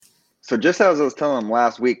So just as I was telling them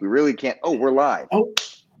last week, we really can't. Oh, we're live. Oh,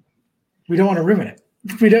 we don't want to ruin it.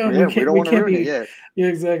 We don't want to ruin it yet. Yeah,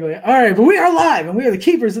 exactly. All right, but we are live, and we are the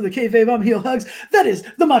keepers of the kayfabe. I'm Heel Hugs. That is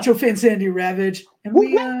the Macho Fan Sandy Ravage, and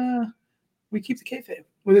we keep the kayfabe,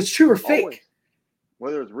 whether it's true or fake. Always.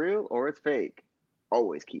 Whether it's real or it's fake,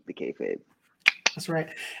 always keep the kayfabe. That's right.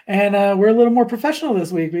 And we're a little more professional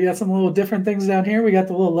this week. We got some little different things down here. We got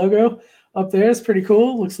the little logo up there. It's pretty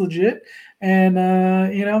cool. Looks legit. And,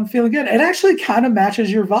 I'm feeling good. It actually kind of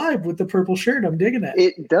matches your vibe with the purple shirt. I'm digging it.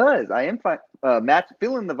 It does. I am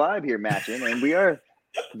feeling the vibe here matching, and we are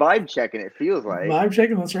vibe checking, it feels like. Vibe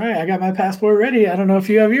checking, that's right. I got my passport ready. I don't know if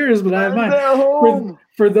you have yours, but I have mine.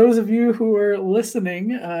 For those of you who are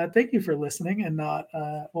listening, thank you for listening and not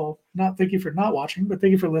thank you for not watching, but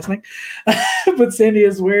thank you for listening. But Sandy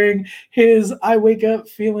is wearing his I wake up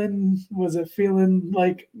feeling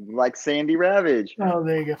like Sandy Ravage. Oh,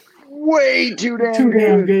 there you go. Way too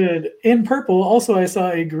damn good. In purple, also I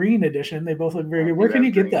saw a green edition. They both look very good. Where can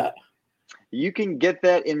you get that? You can get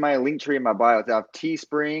that in my link tree in my bio. It's off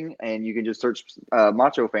Teespring, and you can just search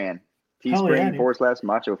Macho Fan. Teespring /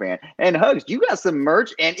 Macho Fan. And Hugs, you got some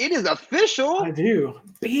merch, and it is official. I do.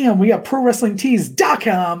 Bam! We got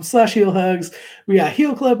ProWrestlingTees.com/Heel Hugs. We got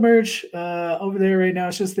Heel Club merch over there right now.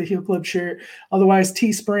 It's just the Heel Club shirt. Otherwise,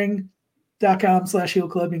 Teespring.com/Heel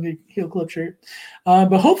Club. You can get Heel Club shirt.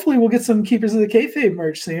 But hopefully we'll get some Keepers of the Kayfabe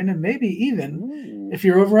merch soon, and maybe even if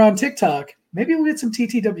you're over on TikTok, maybe we'll get some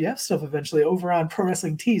TTWF stuff eventually over on Pro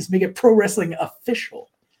Wrestling Tees. Make it Pro Wrestling Official.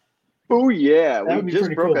 Oh, yeah. We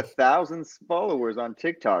just broke 1,000 followers on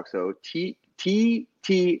TikTok. So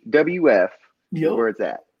TTWF is where it's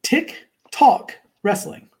at. TikTok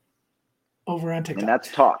Wrestling over on TikTok. And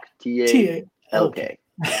that's talk. TALK.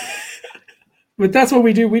 But that's what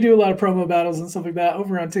we do. We do a lot of promo battles and stuff like that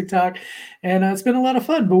over on TikTok. And it's been a lot of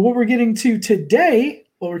fun. But what we're getting to today,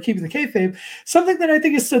 while we're keeping the kayfabe, something that I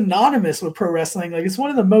think is synonymous with pro wrestling. Like, it's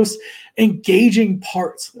one of the most engaging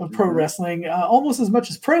parts of pro wrestling, almost as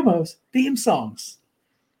much as promos, theme songs.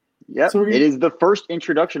 Yep. So it is the first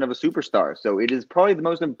introduction of a superstar. So it is probably the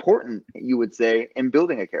most important, you would say, in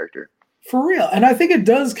building a character. For real. And I think it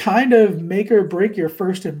does kind of make or break your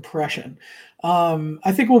first impression.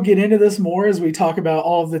 I think we'll get into this more as we talk about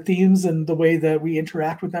all of the themes and the way that we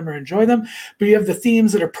interact with them or enjoy them. But you have the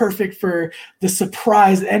themes that are perfect for the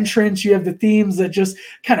surprise entrance. You have the themes that just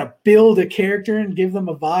kind of build a character and give them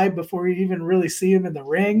a vibe before you even really see them in the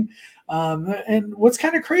ring. And what's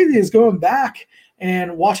kind of crazy is going back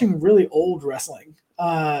and watching really old wrestling.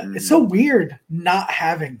 It's so weird not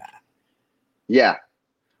having that. Yeah.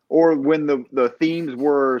 Or when the themes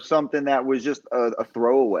were something that was just a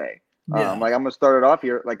throwaway. Yeah. Like, I'm going to start it off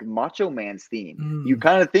here, like Macho Man's theme. You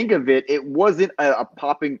kind of think of it, it wasn't a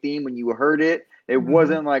popping theme when you heard it. It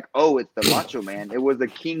wasn't like, oh, it's the Macho Man. It was a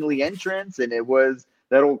kingly entrance, and it was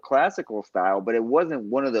that old classical style, but it wasn't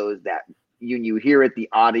one of those that you hear it, the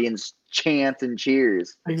audience chants and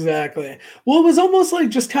cheers. Exactly. Well, it was almost like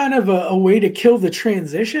just kind of a way to kill the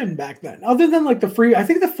transition back then. Other than like I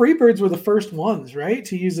think the Freebirds were the first ones, right,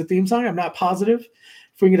 to use the theme song. I'm not positive.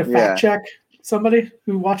 If we can get a fact check, somebody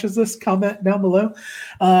who watches this, comment down below.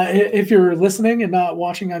 If you're listening and not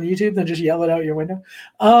watching on YouTube, then just yell it out your window.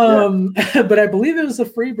 But I believe it was the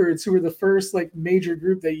Freebirds who were the first like major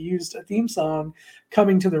group that used a theme song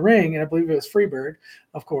coming to the ring, and I believe it was Freebird,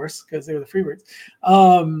 of course, because they were the Freebirds.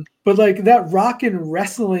 But like that rock and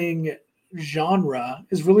wrestling genre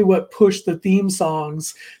is really what pushed the theme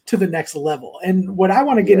songs to the next level. And what I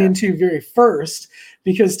want to get into very first,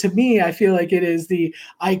 because to me, I feel like it is the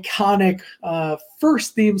iconic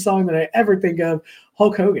first theme song that I ever think of,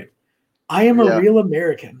 Hulk Hogan. I am a real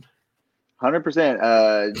American.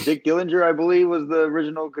 100%. Dick Dillinger, I believe, was the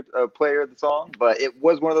original player of the song, but it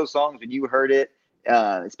was one of those songs when you heard it,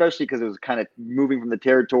 especially because it was kind of moving from the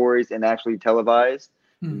territories and actually televised.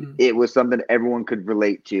 It was something everyone could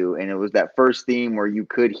relate to, and it was that first theme where you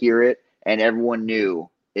could hear it, and everyone knew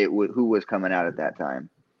who was coming out at that time.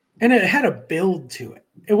 And it had a build to it.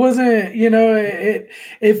 It wasn't,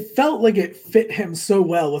 it felt like it fit him so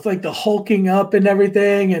well with like the hulking up and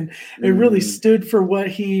everything, and it really stood for what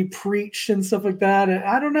he preached and stuff like that. And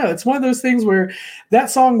I don't know, it's one of those things where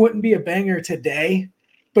that song wouldn't be a banger today,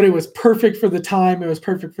 but it was perfect for the time. It was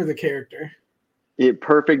perfect for the character.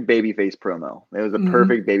 Perfect babyface promo. It was a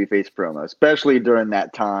perfect babyface promo, especially during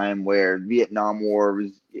that time where Vietnam War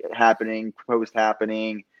was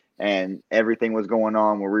post-happening, and everything was going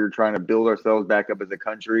on where we were trying to build ourselves back up as a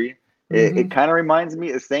country. It kind of reminds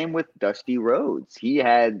me the same with Dusty Rhodes. He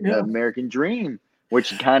had the American Dream,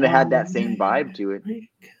 which kind of had that same vibe to it.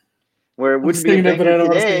 Where it wouldn't be a banger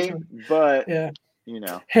today, but you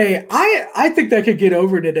know. Hey, I think that could get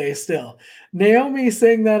over today still. Naomi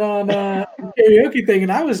sang that on karaoke thing,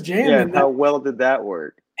 and I was Yeah, jamming that. how well did that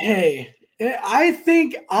work? Hey, I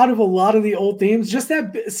think out of a lot of the old themes, just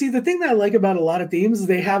that, see, the thing that I like about a lot of themes is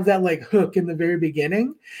they have that like hook in the very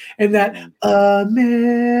beginning, and that American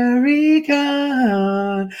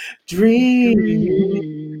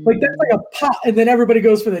dream, like that's like a pop, and then everybody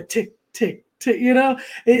goes for the tick, tick, tick, you know,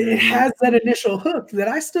 it has that initial hook that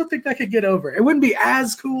I still think that could get over. It wouldn't be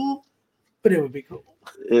as cool, but it would be cool.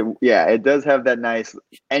 It does have that nice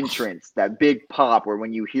entrance, that big pop where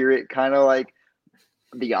when you hear it, kind of like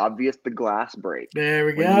the obvious, the glass break. There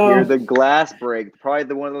we when go. You hear the glass break,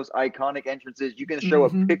 probably one of those iconic entrances. You can show a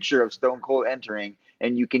picture of Stone Cold entering,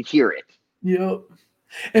 and you can hear it. Yep.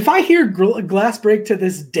 If I hear glass break to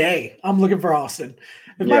this day, I'm looking for Austin.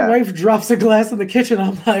 If my wife drops a glass in the kitchen,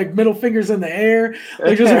 I'm like middle fingers in the air,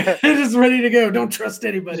 like just ready to go. Don't trust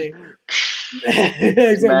anybody.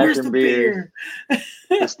 Where's the beer?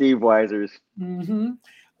 The Steve Weisers.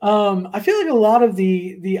 I feel like a lot of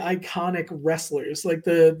the iconic wrestlers, like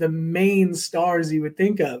the main stars you would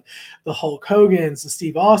think of, the Hulk Hogan's, the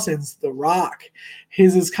Steve Austin's, The Rock,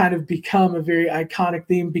 his has kind of become a very iconic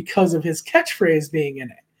theme because of his catchphrase being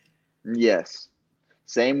in it. Yes.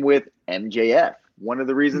 Same with MJF. One of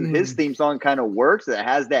the reasons his theme song kind of works, it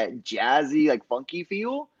has that jazzy, like funky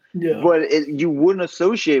feel. Yeah. But you wouldn't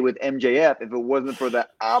associate with MJF if it wasn't for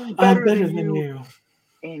that I'm better than you.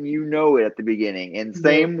 And you know it at the beginning. And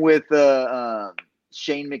same with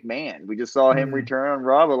Shane McMahon. We just saw him return on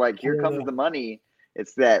Raw, but like, here comes the money.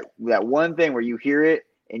 It's that one thing where you hear it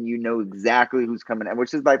and you know exactly who's coming in,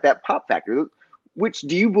 which is like that pop factor. Which,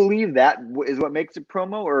 do you believe that is what makes a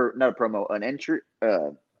promo, or not a promo, an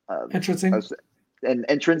an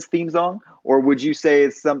entrance theme song? Or would you say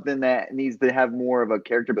it's something that needs to have more of a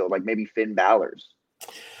character build, like maybe Finn Balor's?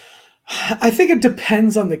 I think it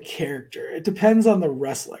depends on the character. It depends on the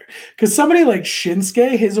wrestler. Because somebody like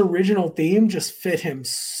Shinsuke, his original theme just fit him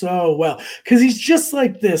so well. Because he's just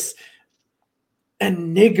like this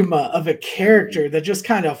enigma of a character that just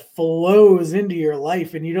kind of flows into your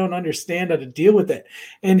life and you don't understand how to deal with it.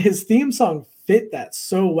 And his theme song fit that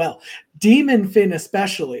so well. Demon Finn,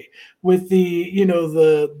 especially with the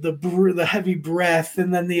the heavy breath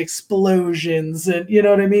and then the explosions, and you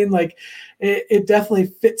know what I mean, like it definitely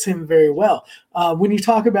fits him very well. When you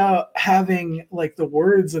talk about having like the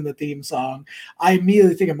words in the theme song, I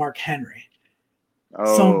immediately think of Mark Henry.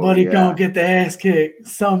 Somebody gonna get the ass kicked.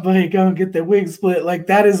 Somebody gonna get the wig split. Like,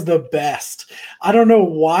 that is the best. I don't know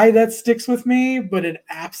why that sticks with me, but it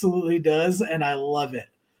absolutely does, and I love it.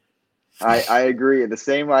 I agree. The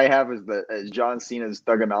same I have as John Cena's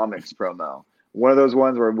Thugonomics promo. One of those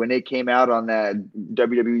ones where when it came out on that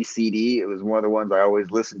WWE CD, it was one of the ones I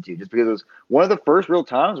always listened to, just because it was one of the first real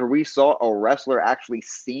times where we saw a wrestler actually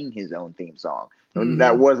sing his own theme song.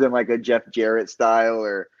 That wasn't like a Jeff Jarrett style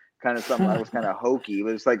or kind of something that was kind of hokey. It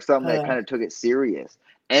was like something that kind of took it serious.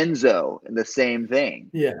 Enzo, the same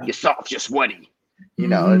thing. Yeah. You're soft, you're sweaty. You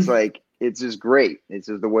know, it's like, it's just great. It's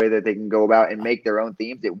just the way that they can go about and make their own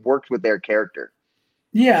themes. It works with their character.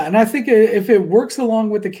 Yeah, and I think if it works along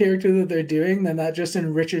with the character that they're doing, then that just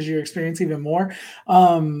enriches your experience even more.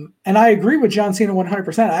 And I agree with John Cena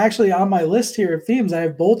 100%. I actually, on my list here of themes, I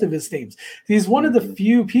have both of his themes. He's one of the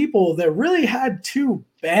few people that really had two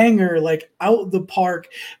banger, like out the park,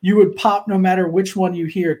 you would pop no matter which one you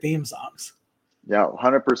hear theme songs. Yeah,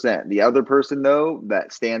 100%. The other person, though,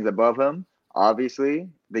 that stands above him, obviously,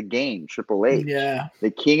 the Game, Triple H. Yeah. The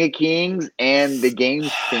King of Kings and the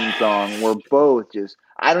Game's theme song were both just,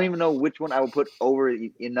 I don't even know which one I would put over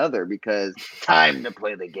another, because Time to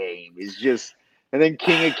Play the Game is just, and then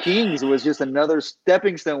King of Kings was just another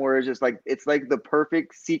stepping stone where it's just like, it's like the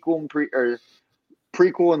perfect sequel and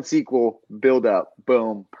prequel and sequel build up.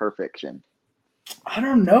 Boom, perfection. I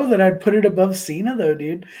don't know that I'd put it above Cena, though,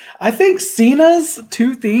 dude. I think Cena's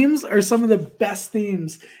two themes are some of the best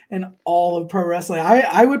themes in all of pro wrestling.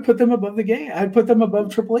 I would put them above the Game. I'd put them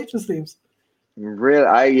above Triple H's themes.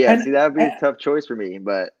 Really? See, that would be a tough choice for me,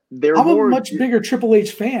 but I'm a much bigger Triple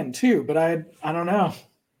H fan, too, but I don't know.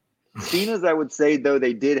 Cena's, I would say, though,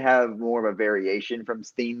 they did have more of a variation from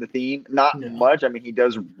theme to theme. Not much. I mean, he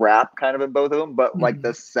does rap kind of in both of them, but like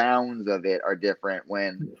the sounds of it are different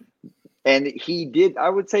and he did, I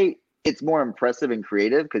would say it's more impressive and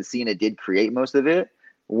creative because Cena did create most of it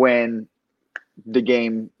when the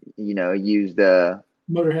Game, used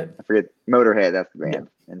Motorhead. I forget, Motorhead, that's the band.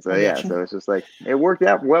 Yeah. And so, so it's just like, it worked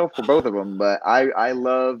out well for both of them. But I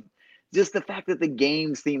love just the fact that the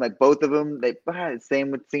Game's theme, like both of them,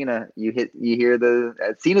 same with Cena. You hear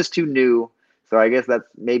Cena's too new. So I guess that's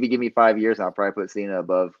maybe give me 5 years and I'll probably put Cena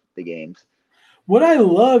above the Games. What I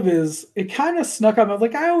love is it kind of snuck up.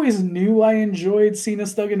 Like I always knew I enjoyed Cena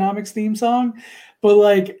Thuganomics theme song, but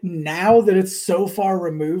like now that it's so far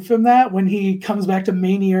removed from that, when he comes back to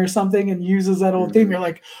Mania or something and uses that old theme, you're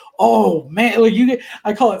like, oh man, like you get,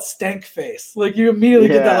 I call it stank face. Like you immediately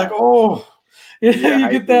get that, like, oh, you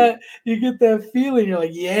get that feeling. You're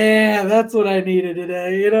like, yeah, that's what I needed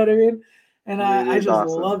today. You know what I mean? And I just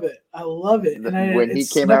awesome. love it. I love it. And when he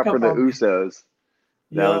came out for the Usos,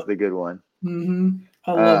 that was the good one. Mm-hmm.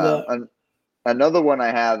 I love that. Another one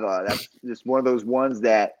I have, that's just one of those ones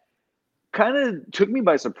that kind of took me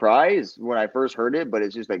by surprise when I first heard it, but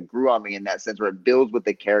it's just like grew on me in that sense where it builds with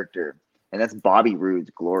the character, and that's Bobby Roode's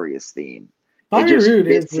Glorious theme. Bobby Roode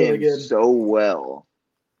is really good. So well.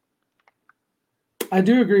 I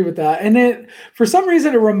do agree with that, and for some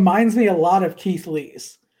reason it reminds me a lot of Keith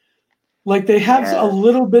Lee's. Like they have a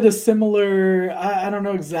little bit of similar. I don't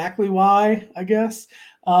know exactly why. I guess.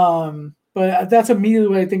 But that's immediately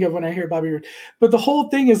what I think of when I hear Bobby Roode. But the whole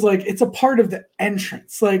thing is like it's a part of the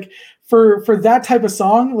entrance. Like for that type of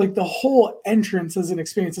song, like the whole entrance is an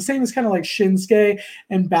experience. The same as kind of like Shinsuke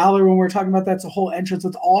and Balor when we're talking about that's a whole entrance.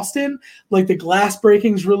 With Austin, like the glass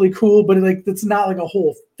breaking is really cool, but like it's not like a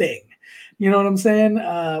whole thing. You know what I'm saying?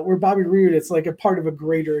 Where Bobby Roode, it's like a part of a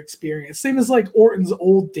greater experience. Same as like Orton's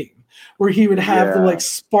old theme, where he would have the like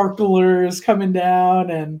sparklers coming down,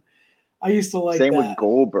 and I used to like Same that. with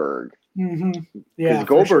Goldberg. Mm-hmm. Yeah,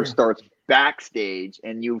 Goldberg starts backstage,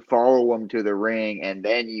 and you follow him to the ring, and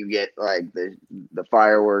then you get like the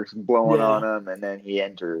fireworks blowing on him, and then he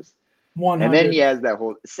enters. 100. And then he has that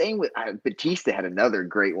whole same with Batista had another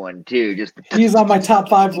great one too. Just he's on my top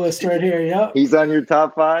 5 list right here. Yep, he's on your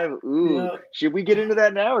top 5. Ooh, should we get into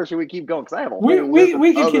that now, or should we keep going? Because I have a whole list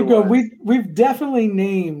we can keep going. We've definitely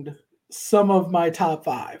named some of my top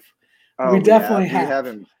 5. We definitely have. We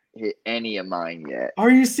haven't hit any of mine yet. Are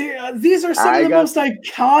you serious? These are some of the most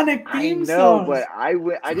iconic theme songs. But I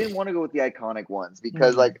didn't want to go with the iconic ones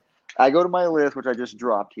because like I go to my list, which I just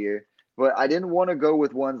dropped here. But I didn't want to go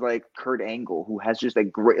with ones like Kurt Angle, who has just a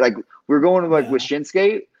great, like we're going like with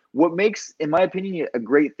Shinsuke. What makes, in my opinion, a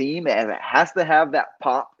great theme is it has to have that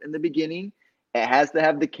pop in the beginning. It has to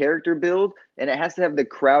have the character build, and it has to have the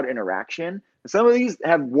crowd interaction. Some of these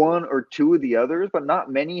have one or two of the others, but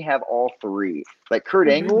not many have all 3. Like Kurt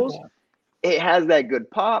Angle's, it has that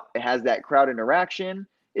good pop. It has that crowd interaction.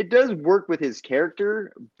 It does work with his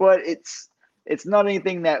character, but it's not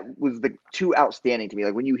anything that was too outstanding to me.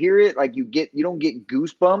 Like when you hear it, like you don't get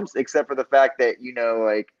goosebumps except for the fact that,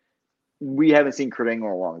 like we haven't seen Kurt Angle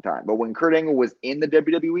in a long time. But when Kurt Angle was in the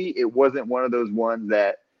WWE, it wasn't one of those ones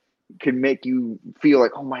that could make you feel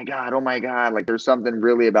like, oh my God, like there's something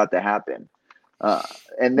really about to happen.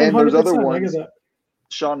 And then there's other ones.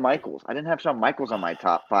 Shawn Michaels. I didn't have Shawn Michaels on my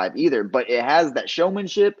top 5 either, but it has that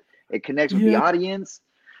showmanship. It connects with the audience.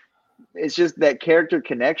 It's just that character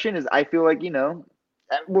connection is, I feel like,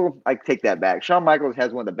 well, I take that back. Shawn Michaels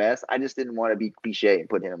has one of the best. I just didn't want to be cliche and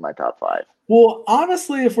put him in my top 5. Well,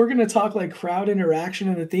 honestly, if we're going to talk like crowd interaction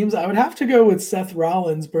and the themes, I would have to go with Seth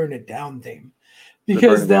Rollins' Burn It Down theme.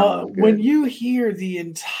 Because when you hear the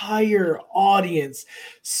entire audience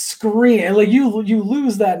scream, like you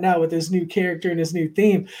lose that now with his new character and his new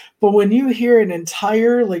theme. But when you hear an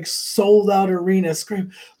entire like sold out arena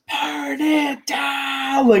scream, burn it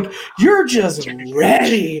down, like you're just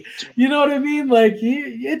ready. You know what I mean? Like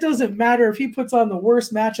it doesn't matter if he puts on the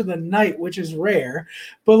worst match of the night, which is rare,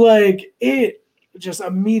 but like it just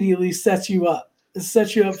immediately sets you up. It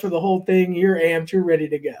sets you up for the whole thing. You're amped. You're ready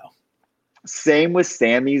to go. Same with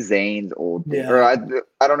Sami Zayn's old theme. Or I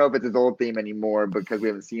don't know if it's his old theme anymore because we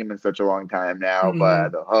haven't seen him in such a long time now.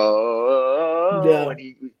 But the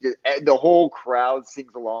the whole crowd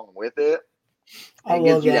sings along with it. It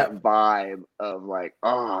gives you that vibe of like,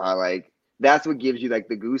 like that's what gives you like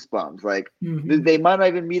the goosebumps. Like they might not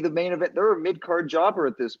even be the main event. They're a mid-card jobber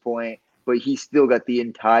at this point, but he still got the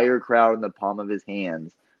entire crowd in the palm of his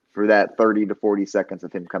hands for that 30 to 40 seconds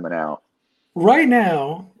of him coming out. Right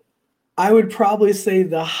now, I would probably say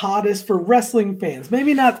the hottest for wrestling fans,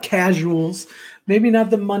 maybe not casuals, maybe not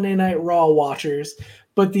the Monday Night Raw watchers,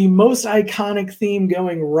 but the most iconic theme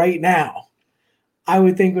going right now, I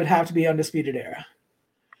would think would have to be Undisputed Era.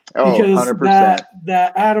 Because 100%.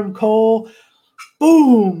 That Adam Cole,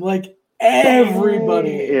 boom, like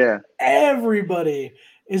everybody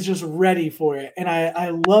is just ready for it. And I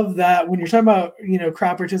love that. When you're talking about,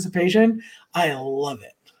 crowd participation, I love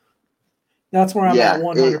it. That's where I'm at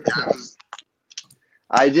 100%.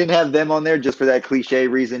 I didn't have them on there just for that cliche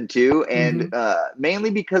reason too, and mainly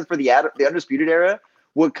because for the Undisputed Era,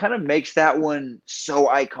 what kind of makes that one so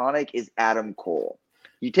iconic is Adam Cole.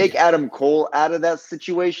 You take Adam Cole out of that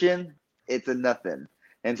situation, it's a nothing.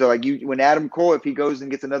 And so like when Adam Cole, if he goes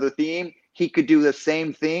and gets another theme, he could do the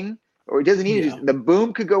same thing. Or he doesn't need to the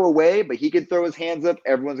boom could go away, but he could throw his hands up,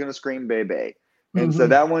 everyone's gonna scream "Bay Bay." And so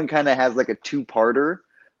that one kind of has like a two-parter.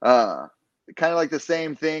 Kind of like the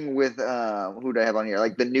same thing with who do I have on here?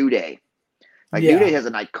 Like the New Day. Like New Day has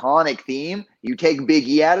an iconic theme. You take Big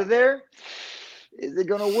E out of there, is it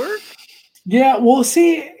gonna work? Yeah, well,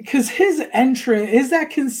 see, because his entrance, is that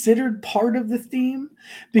considered part of the theme?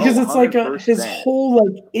 Because it's like his whole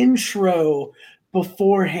like intro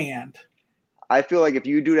beforehand. I feel like if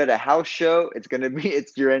you do that at a house show, it's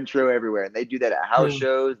your intro everywhere. And they do that at house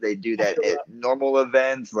shows. They do that at normal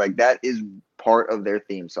events. Like that is part of their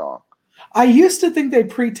theme song. I used to think they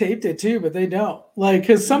pre-taped it too, but they don't. Like,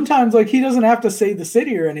 because sometimes like he doesn't have to say the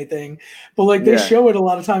city or anything, but like they show it a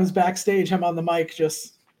lot of times backstage. Him on the mic,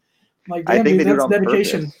 just like, damn, dude, that's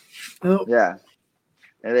dedication. Oh. Yeah.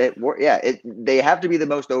 And they have to be the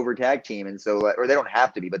most over tag team, and so or they don't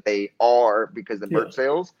have to be, but they are, because the merch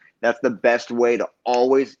sales. That's the best way to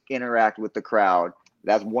always interact with the crowd.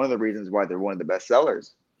 That's one of the reasons why they're one of the best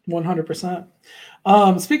sellers.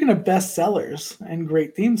 100%. Speaking of best sellers and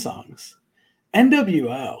great theme songs,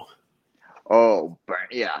 NWO. Oh,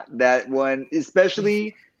 yeah, that one,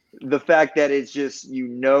 especially the fact that it's just,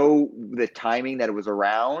 the timing that it was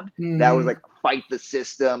around. That was like fight the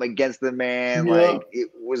system against the man. Like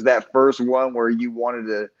it was that first one where you wanted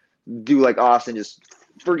to do like Austin, just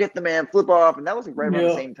forget the man, flip off, and that was right around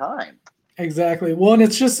the same time. Exactly. Well, and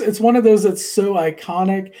it's one of those that's so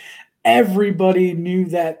iconic. Everybody knew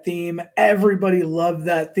that theme. Everybody loved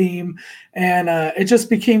that theme. And it just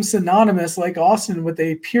became synonymous, like Austin, with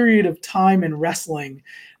a period of time in wrestling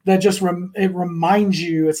that just it reminds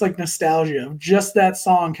you, it's like nostalgia. Just that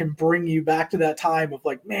song can bring you back to that time of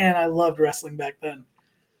like, man, I loved wrestling back then.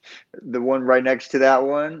 The one right next to that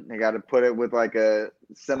one, I got to put it with like a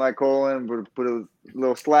semicolon, put a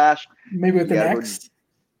little slash. Maybe with an X?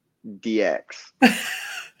 DX.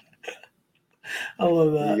 I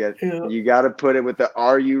love that. You got to put it with the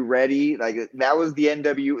 "Are you ready?" Like that was the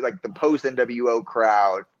like the post NWO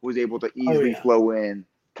crowd was able to easily flow in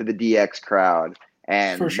to the DX crowd,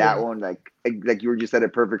 and that one, like you just said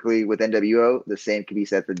it perfectly with NWO. The same can be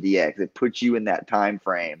said for DX. It puts you in that time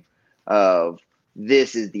frame of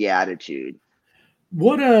this is the attitude.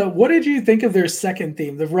 What did you think of their second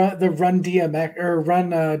theme, the Run DMX or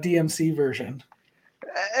Run DMC version?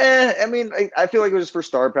 I mean, I feel like it was for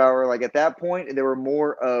star power. Like at that point, they were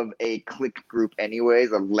more of a clique group,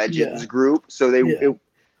 anyways, a legends group. So it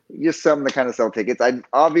just something to kind of sell tickets. I'm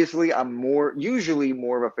usually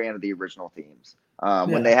more of a fan of the original themes.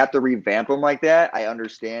 When they have to revamp them like that, I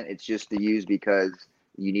understand it's just to use because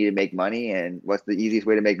you need to make money, and what's the easiest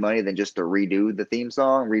way to make money than just to redo the theme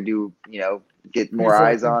song, get more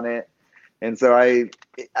eyes on it. And so I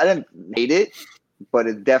didn't hate it, but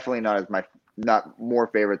it's definitely not more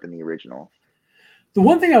favorite than the original. The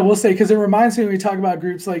one thing I will say, because it reminds me when we talk about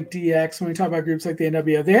groups like DX, when we talk about groups like the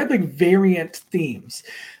NWO, they had like variant themes.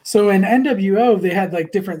 So in NWO, they had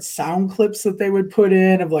like different sound clips that they would put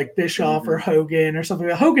in of like Bischoff or Hogan or something.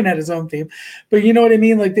 Hogan had his own theme, but you know what I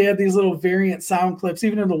mean? Like they had these little variant sound clips.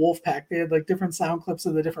 Even in the Wolfpack, they had like different sound clips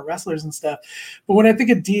of the different wrestlers and stuff. But when I think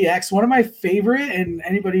of DX, one of my favorite, and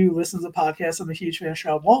anybody who listens to the podcast, I'm a huge fan of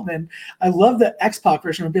Sean Waltman. I love the X-Pac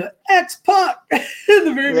version. It would be like X-Pac in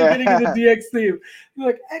the very beginning of the DX theme. You're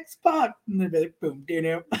like X-Pac, and they'd be like, boom,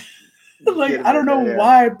 like I don't know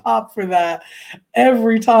why I pop for that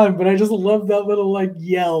every time, but I just love that little like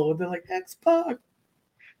yell. They're like X-Pac.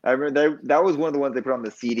 I remember that was one of the ones they put on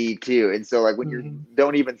the CD too. And so like when you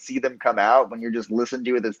don't even see them come out, when you're just listening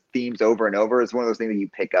to the themes over and over, it's one of those things that you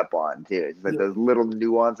pick up on too. It's like those little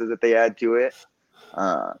nuances that they add to it.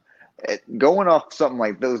 Going off something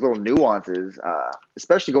like those little nuances,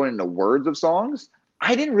 especially going into words of songs,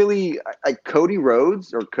 I didn't really like Cody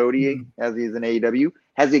Rhodes, or Cody as he's in AEW,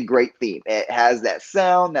 has a great theme. It has that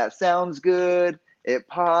sound that sounds good. It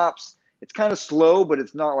pops. It's kind of slow, but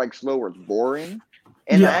it's not like slow or it's boring.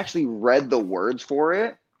 And I actually read the words for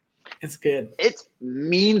it. It's good. It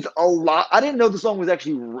means a lot. I didn't know the song was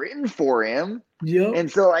actually written for him. Yeah.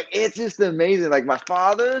 And so like it's just amazing. Like my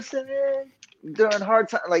father said during hard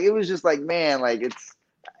time. Like it was just like, man, like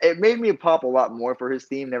it made me pop a lot more for his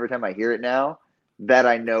theme. And every time I hear it now, that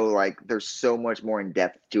I know like there's so much more in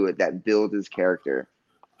depth to it that builds his character.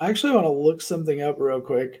 I actually want to look something up real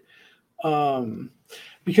quick.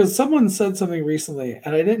 Because someone said something recently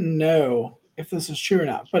and I didn't know if this is true or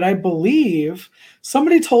not, but I believe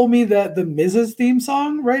somebody told me that the Miz's theme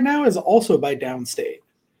song right now is also by Downstate.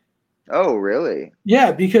 Oh, really?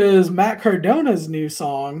 Yeah, because Matt Cardona's new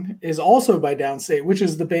song is also by Downstate, which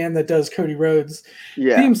is the band that does Cody Rhodes'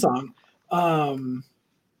 theme song. And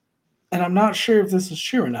I'm not sure if this is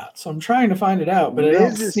true or not. So I'm trying to find it out, but Miz I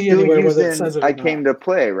don't see anywhere whether it says it or I Came to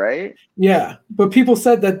Play, right? Yeah, but people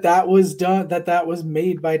said that was done, that was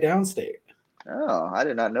made by Downstate. Oh, I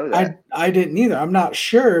did not know that. I didn't either. I'm not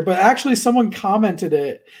sure, but actually someone commented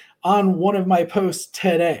it on one of my posts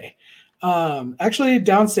today. Actually,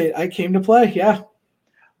 Downstate, I Came to Play. Yeah.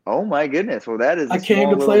 Oh my goodness. Well, that is I Came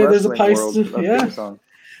to Play. There's a piece. Yeah.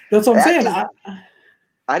 That's what I'm saying.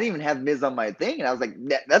 I didn't even have Miz on my thing, and I was like,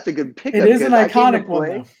 that's a good pickup. It is an iconic one,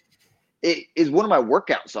 though. It is one of my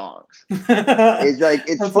workout songs.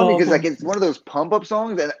 It's funny because like it's one of those pump up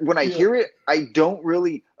songs, and when I hear it, I don't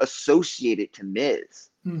really associate it to Miz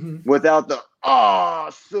without the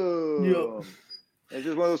awesome. Yeah. It's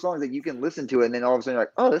just one of those songs that you can listen to it, and then all of a sudden you're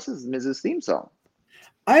like, oh, this is Miz's theme song.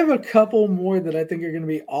 I have a couple more that I think are going to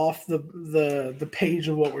be off the page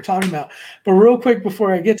of what we're talking about. But real quick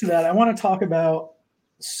before I get to that, I want to talk about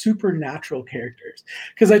supernatural characters,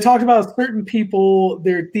 because I talked about certain people,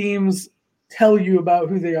 their themes tell you about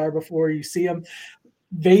who they are before you see them.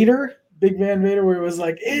 Vader, Big Van Vader, where it was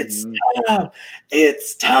like, it's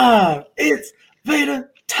time, it's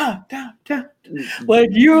Vader time. Like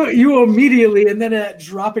you immediately, and then at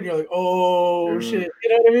dropping, you're like, oh shit, you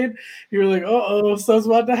know what I mean? You're like, stuff's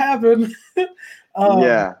about to happen.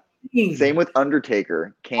 Yeah. Same with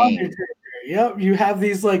Undertaker, Kane. Yep, you have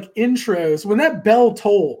these like intros. When that bell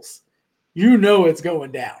tolls, you know it's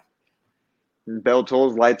going down. Bell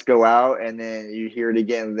tolls, lights go out, and then you hear it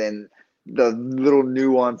again. Then the little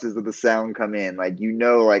nuances of the sound come in, like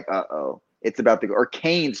like it's about to go. Or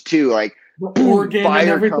Kane's too, like the organ fire and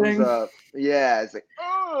everything comes up. Yeah, it's like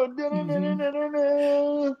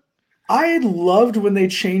I loved when they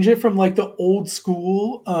change it from like the old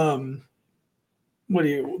school, the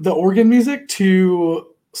organ music to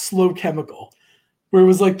Slow Chemical, where it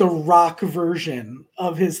was like the rock version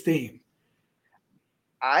of his theme.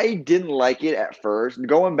 I didn't like it at first.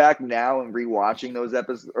 Going back now and rewatching those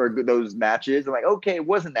episodes or those matches, I'm like, okay, it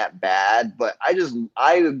wasn't that bad, but I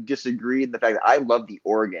disagree in the fact that I love the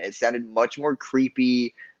organ. It sounded much more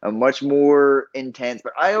creepy, much more intense.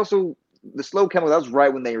 But I also the Slow Chemical, that was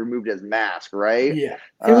right when they removed his mask, right? Yeah,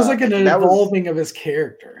 it was like an evolving of his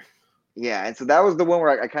character. Yeah, and so that was the one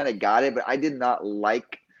where I kind of got it, but I did not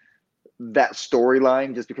like that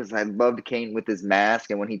storyline just because I loved Kane with his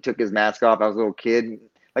mask, and when he took his mask off, I was a little kid.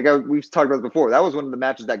 Like we've talked about this before, that was one of the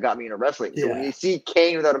matches that got me into wrestling. So when you see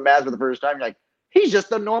Kane without a mask for the first time, you're like, he's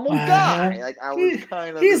just a normal guy. Like I was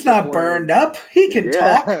kind of he's not burned up. He can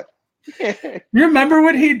talk. You remember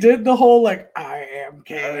when he did the whole like I am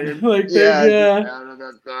Kane? Like that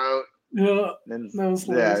was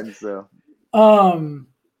hilarious.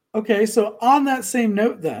 Okay, so on that same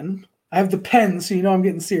note then, I have the pen, so you know I'm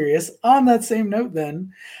getting serious. On that same note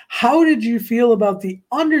then, how did you feel about the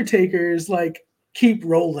Undertaker's like keep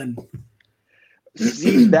rolling?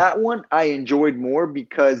 See, that one I enjoyed more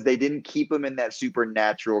because they didn't keep him in that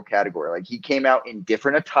supernatural category. Like he came out in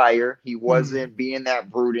different attire. He wasn't being that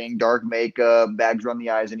brooding, dark makeup, bags around the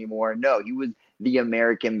eyes anymore. No, he was the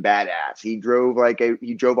American badass. He drove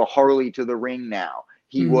a Harley to the ring now.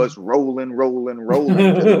 He was rolling to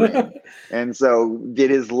the ring. And so did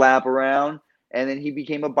his lap around, and then he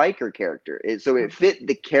became a biker character. So it fit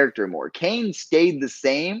the character more. Kane stayed the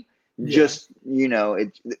same, just,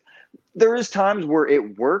 there is times where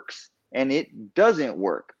it works and it doesn't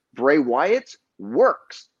work. Bray Wyatt's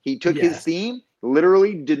works. He took his theme,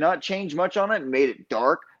 literally did not change much on it, made it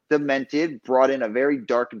dark, demented, brought in a very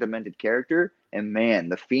dark and demented character. And man,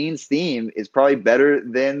 the Fiend's theme is probably better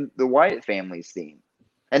than the Wyatt family's theme.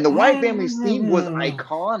 And the Wyatt family's theme was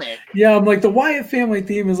iconic. Yeah, I'm like, the Wyatt family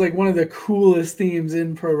theme is like one of the coolest themes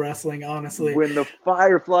in pro wrestling, honestly. When the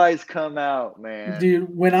Fireflies come out, man.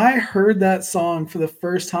 Dude, when I heard that song for the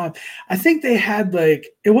first time, I think they had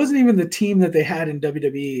it wasn't even the team that they had in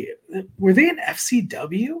WWE. Were they in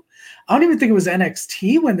FCW? I don't even think it was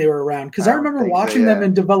NXT when they were around, because I remember watching them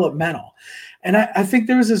in developmental. And I think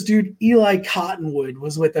there was this dude, Eli Cottonwood,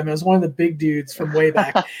 was with them. It was one of the big dudes from way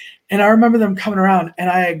back. And I remember them coming around,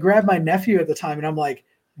 and I grabbed my nephew at the time, and I'm like,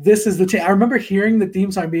 this is the team. I remember hearing the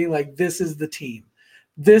theme song being like, this is the team.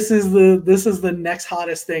 This is the next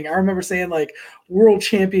hottest thing. I remember saying like world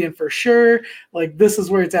champion for sure. Like this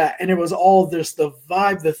is where it's at. And it was all this, the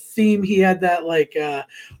vibe, the theme. He had that like,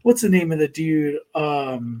 what's the name of the dude?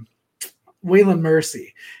 Waylon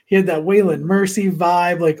Mercy. He had that Waylon Mercy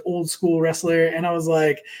vibe, like old school wrestler. And I was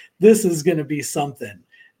like, this is going to be something.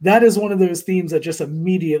 That is one of those themes that just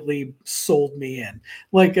immediately sold me in.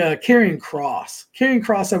 Like Karrion Kross. Karrion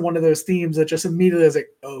Kross had one of those themes that just immediately was like,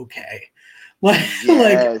 okay.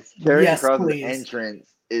 Karrion Kross'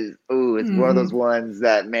 entrance is it's one of those ones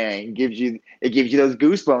that, man, gives you those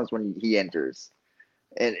goosebumps when he enters.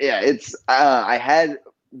 And yeah, it's I had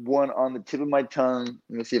one on the tip of my tongue.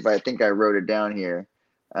 Let me see if I think I wrote it down here.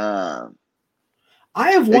 I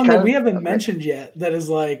have one that we haven't mentioned yet that is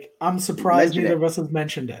like, I'm surprised neither of us has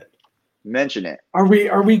mentioned it. Mention it. Are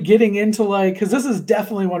we getting into like, because this is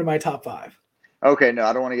definitely one of my top 5. Okay, no,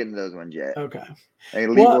 I don't want to get into those ones yet. Okay.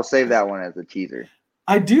 We'll save that one as a teaser.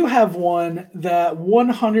 I do have one that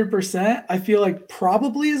 100% I feel like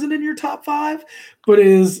probably isn't in your top 5, but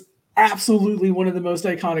is absolutely one of the most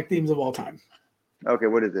iconic themes of all time. Okay,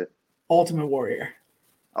 what is it? Ultimate Warrior.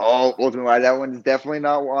 Oh, Ultimate Warrior. That one's definitely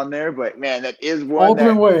not on there, but man, that is one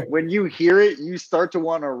Ultimate Warrior. When you hear it, you start to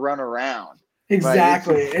want to run around.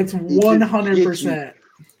 Exactly. Like, it's 100%.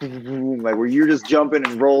 Like where you're just jumping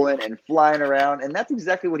and rolling and flying around. And that's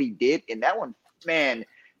exactly what he did. And that one, man,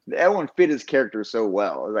 that one fit his character so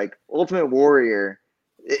well. Like Ultimate Warrior,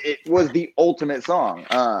 it was the ultimate song.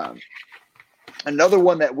 Another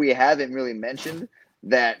one that we haven't really mentioned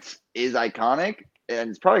that is iconic, and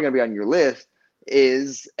it's probably going to be on your list,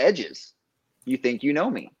 is Edge's You Think You Know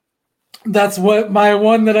Me. That's what my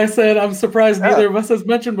one that I said I'm surprised neither of us has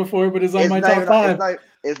mentioned before, but is on my top 5.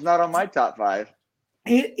 It's not on my top 5.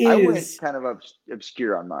 It is. I went kind of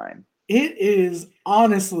obscure on mine. It is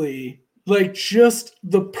honestly like just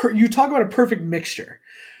you talk about a perfect mixture.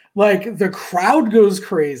 Like the crowd goes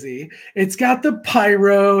crazy. It's got the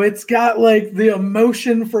pyro. It's got like the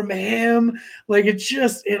emotion from him. Like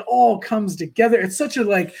it all comes together. It's such a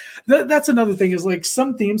like, that's another thing is like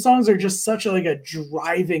some theme songs are just such a, like a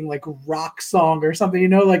driving like rock song or something, you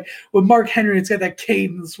know, like with Mark Henry, it's got that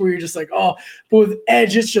cadence where you're just like, oh, but with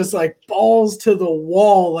Edge, it's just like balls to the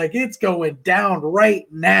wall. Like it's going down right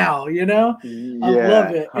now, you know? Yeah, I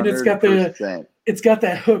love it. And 100%. It's got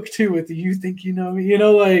that hook too with the You Think You Know Me, you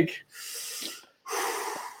know, like.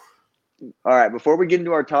 All right, before we get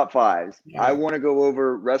into our top 5s, I want to go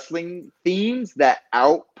over wrestling themes that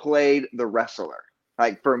outplayed the wrestler.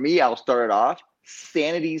 Like for me, I'll start it off.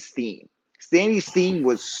 Sanity's theme. Sanity's theme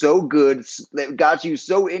was so good that got you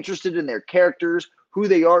so interested in their characters, who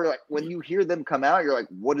they are. Like when you hear them come out, you're like,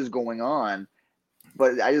 what is going on?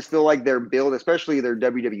 But I just feel like their build, especially their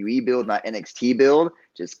WWE build, not NXT build,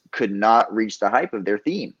 just could not reach the hype of their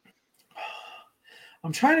theme.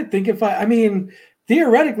 I'm trying to think if I mean,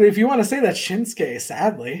 theoretically, if you want to say that Shinsuke,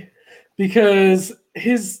 sadly, because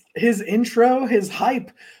his intro, his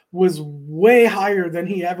hype was way higher than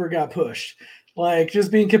he ever got pushed. Like, just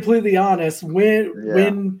being completely honest,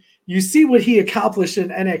 when you see what he accomplished in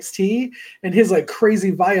NXT and his like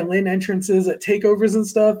crazy violin entrances at takeovers and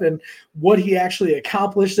stuff and what he actually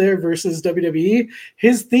accomplished there versus WWE,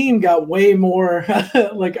 his theme got way more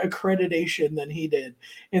like accreditation than he did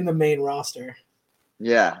in the main roster.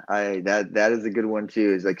 Yeah, that is a good one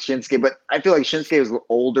too. Is like Shinsuke, but I feel like Shinsuke is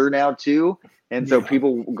older now too. And so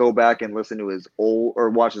people go back and listen to his old or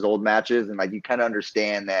watch his old matches and like you kind of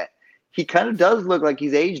understand that he kind of does look like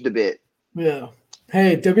he's aged a bit. Yeah.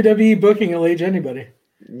 Hey, WWE booking will age anybody.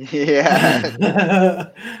 Yeah.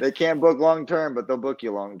 They can't book long term, but they'll book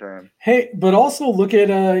you long term. Hey, but also look at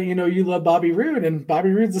you love Bobby Roode, and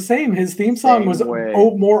Bobby Roode's the same. His theme song was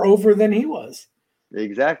more over than he was.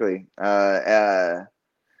 Exactly. They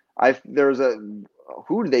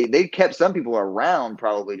kept some people around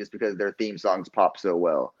probably just because their theme songs pop so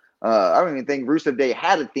well. I don't even think Rusev Day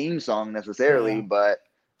had a theme song necessarily, but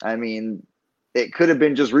I mean, it could have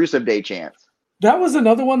been just Rusev Day chants. That was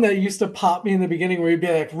another one that used to pop me in the beginning where you'd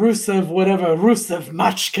be like, Rusev, whatever, Rusev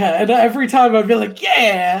Machka. And every time I'd be like,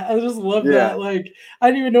 yeah, I just love that. Like, I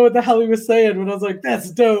didn't even know what the hell he was saying when I was like, that's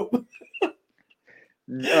dope.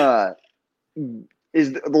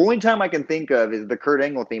 Is the only time I can think of is the Kurt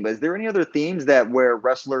Angle theme. But is there any other themes where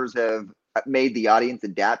wrestlers have made the audience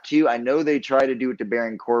adapt to? I know they try to do it to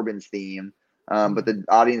Baron Corbin's theme, but the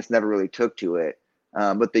audience never really took to it.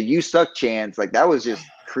 But the "You Suck" chants, like that was just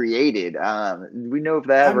created. We know if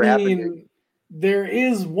that ever happened. There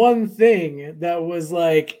is one thing that was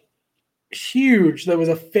like huge. That was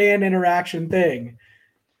a fan interaction thing,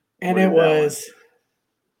 and it was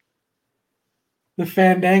the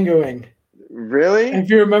fandangoing. Really? If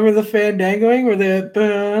you remember the fandangoing, where that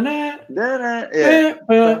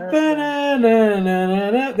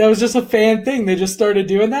was just a fan thing. They just started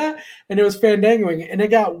doing that, and it was fandangoing, and it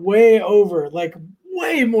got way over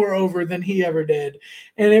way more over than he ever did.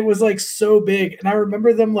 And it was like so big. And I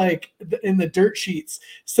remember them like in the dirt sheets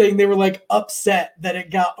saying they were like upset that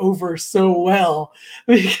it got over so well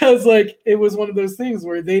because like it was one of those things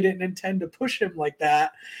where they didn't intend to push him like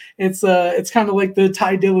that. It's kind of like the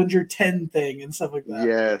Ty Dillinger 10 thing and stuff like that.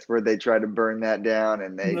 Yes, where they tried to burn that down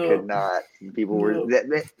and they could not. People were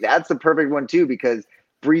that's the perfect one too, because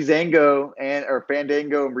Fandango and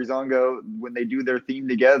Breezango, when they do their theme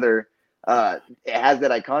together, it has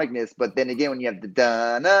that iconicness. But then again, when you have the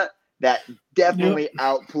Dana, that definitely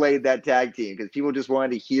outplayed that tag team because people just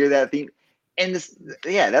wanted to hear that theme. And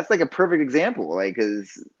that's like a perfect example, like,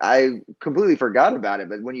 because I completely forgot about it,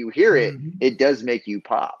 but when you hear it, it does make you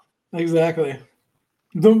pop. Exactly.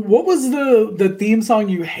 What was the theme song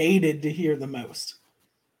you hated to hear the most?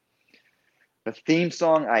 The theme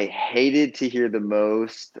song I hated to hear the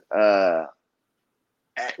most,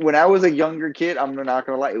 when I was a younger kid, I'm not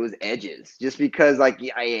gonna lie, it was Edge's, just because like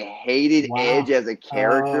I hated Edge as a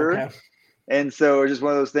character, okay. And so it was just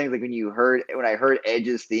one of those things. Like when I heard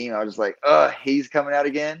Edge's theme, I was just like, he's coming out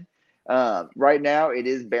again. Right now, it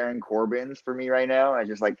is Baron Corbin's for me right now.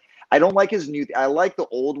 I don't like his new. I like the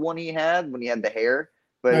old one he had when he had the hair.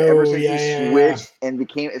 But ever since he switched and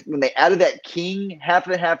when they added that king, half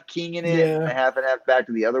and half king in it, and half and half back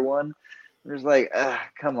to the other one, it was like,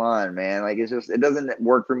 come on, man. Like it doesn't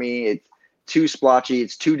work for me. It's too splotchy.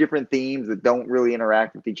 It's two different themes that don't really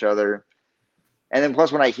interact with each other. And then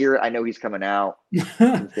plus when I hear it, I know he's coming out. I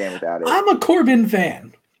can stand without it. I'm a Corbin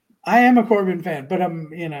fan. I am a Corbin fan, but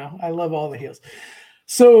I love all the heels.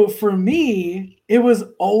 So for me, it was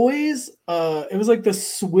always it was like the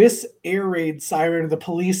Swiss air raid siren, the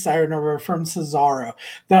police siren over from Cesaro.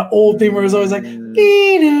 That old thing where it was always like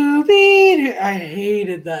be-doo, be-doo. I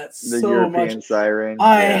hated that so European much. Siren.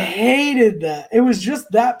 I hated that. It was just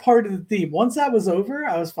that part of the theme. Once that was over,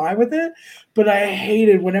 I was fine with it. But I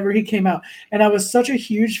hated whenever he came out. And I was such a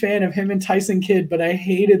huge fan of him and Tyson Kidd, but I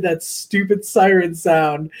hated that stupid siren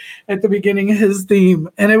sound at the beginning of his theme.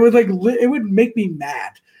 And it would it would make me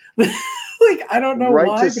mad. Like, I don't know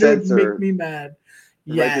why, but it would make me mad.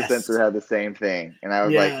 Right to Censor had the same thing. And I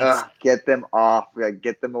was like, get them off. Like,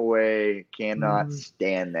 get them away. Cannot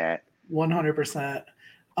stand that. 100%.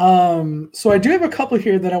 So I do have a couple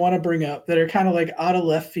here that I want to bring up that are kind of like out of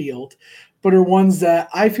left field, but are ones that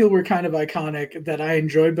I feel were kind of iconic that I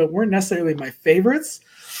enjoyed, but weren't necessarily my favorites.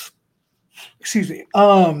 Excuse me.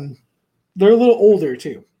 They're a little older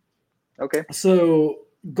too. Okay. So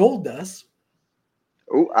Goldust.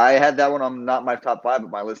 Oh, I had that one on not my top 5,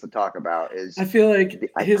 but my list to talk about is. I feel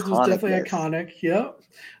like his was definitely iconic. Yep.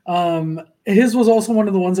 His was also one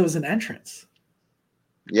of the ones that was an entrance.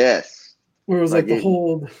 Yes. Where it was like the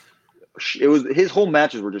whole. It was his whole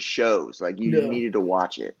matches were just shows. Like you needed to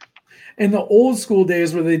watch it. In the old school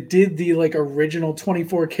days where they did the like original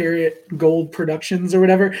 24 karat gold productions or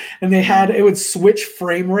whatever, and it would switch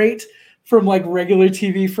frame rate from like regular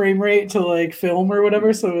TV frame rate to like film or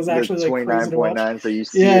whatever. So it was actually like 29.9. So you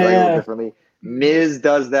see it like a little differently. Miz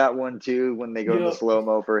does that one too when they go to the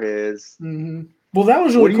slow-mo for his. Mm-hmm. Well, that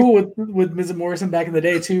was really cool with Miz and Morrison back in the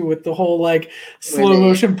day too, with the whole like slow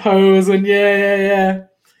motion pose and yeah,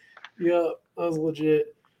 that was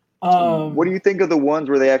legit. What do you think of the ones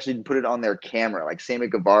where they actually put it on their camera? Like Sammy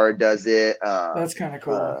Guevara does it. That's kind of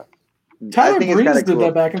cool. Tyler Breeze did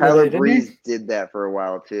that back in the day, didn't he? Tyler Breeze did that for a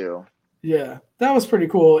while too. Yeah, that was pretty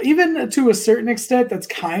cool. Even to a certain extent, that's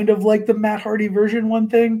kind of like the Matt Hardy version one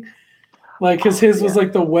thing. Like, because his was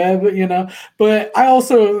like the web, But I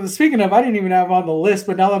also, speaking of, I didn't even have on the list,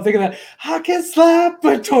 but now that I'm thinking that, I can slap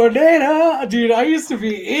a tornado. Dude, I used to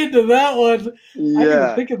be into that one. Yeah. I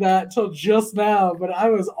didn't think of that until just now, but I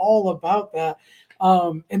was all about that.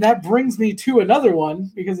 And that brings me to another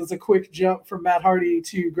one, because it's a quick jump from Matt Hardy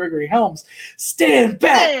to Gregory Helms. Stand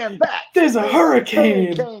back! Stand back! There's a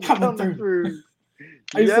hurricane coming through.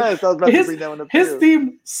 Yes, I was about to bring that one up too. His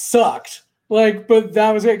theme sucked. Like, but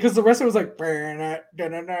that was it, because the rest of it was like, like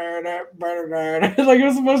it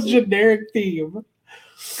was the most generic theme.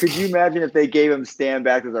 Could you imagine if they gave him Stand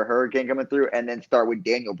Back, there's a hurricane coming through, and then start with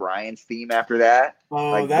Daniel Bryan's theme after that?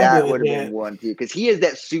 Oh, like that would have been one too, because he has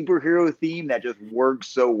that superhero theme that just works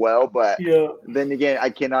so well. But then again, I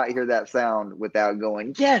cannot hear that sound without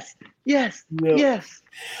going, yes. I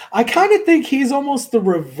kind of think he's almost the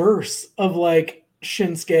reverse of like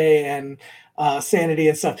Shinsuke and Sanity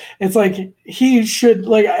and stuff. It's like he should,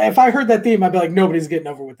 like, if I heard that theme, I'd be like, nobody's getting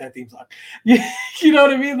over with that theme song. You know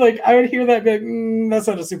what I mean? Like, I would hear that and be like, that's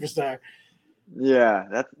not a superstar.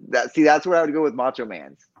 Yeah, that's where I would go with Macho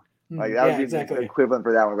Man's. Like that would be the equivalent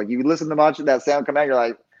for that one. Like you listen to that sound come out, you're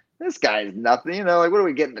like, this guy's nothing. Like what are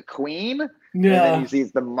we getting? The Queen? Yeah. And then you see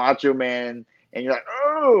it's the Macho Man. and you're like,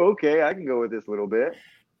 oh, okay, I can go with this a little bit.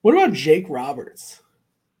 What about Jake Roberts?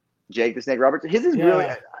 Jake the Snake Roberts. His is really,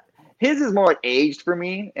 his is more like aged for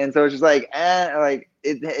me, and so it's just like, like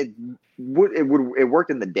it worked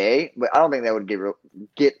in the day, but I don't think that would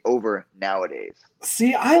get over nowadays.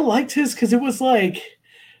 See, I liked his because it was like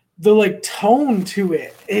the like tone to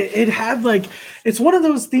it. It had like, it's one of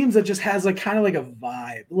those themes that just has like kind of like a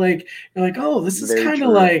vibe. Like you're like, oh, this is kind of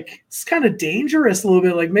like, it's kind of dangerous a little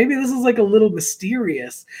bit. Like maybe this is like a little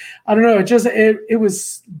mysterious. I don't know. It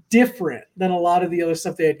was different than a lot of the other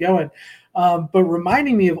stuff they had going. But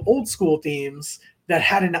reminding me of old school themes that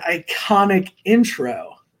had an iconic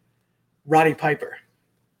intro, Roddy Piper.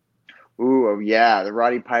 Ooh, yeah, the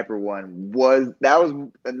Roddy Piper one was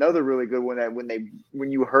another really good one that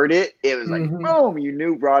when you heard it, it was like boom, you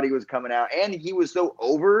knew Roddy was coming out, and he was so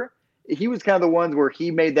over. He was kind of the ones where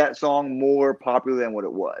he made that song more popular than what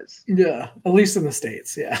it was. Yeah, at least in the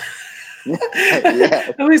States, yeah.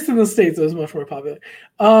 Yeah. At least in the States, it was much more popular.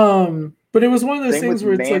 But it was one of those things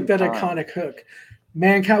where it's like that iconic hook.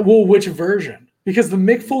 Mankind. Well, which version? Because the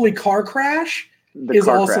Mick Foley car crash is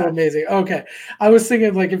also amazing. Okay. I was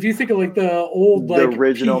thinking like if you think of like the old like the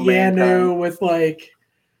original piano Mankind with like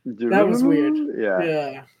that was weird.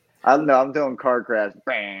 Yeah. I don't know. I'm doing car crash.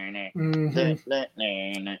 Mm-hmm.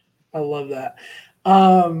 I love that.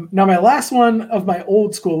 Now my last one of my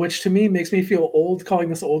old school, which to me makes me feel old calling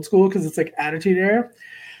this old school because it's like Attitude Era.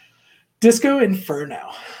 Disco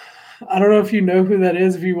Inferno. I don't know if you know who that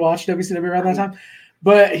is, if you watched WCW around that time.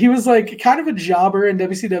 But he was like kind of a jobber in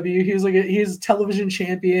WCW. He was like he's a television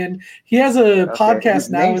champion. He has a podcast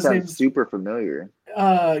now. His name's super familiar.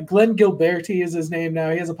 Glenn Gilberti is his name now.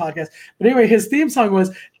 He has a podcast. But anyway, his theme song was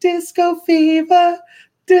Disco Fever,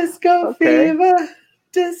 Disco Fever,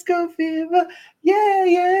 Disco Fever. Yeah,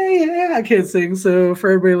 yeah, yeah. I can't sing, so for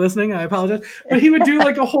everybody listening, I apologize. But he would do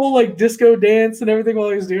like a whole like disco dance and everything while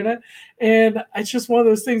he was doing it. And it's just one of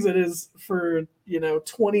those things that is for,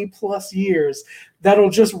 20 plus years that'll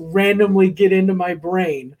just randomly get into my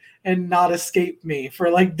brain and not escape me for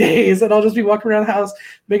like days. And I'll just be walking around the house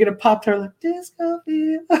making a Pop-Tart like Disco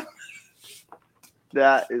Fever.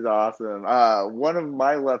 That is awesome. One of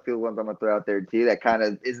my left field ones I'm going to throw out there too that kind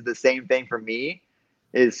of is the same thing for me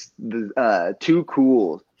is the Too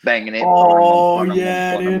Cool banging it. Oh,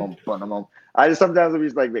 yeah, dude. I just sometimes will be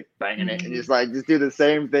just like banging it and just do the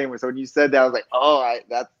same thing. So when you said that, I was like, oh,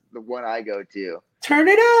 that's the one I go to. Turn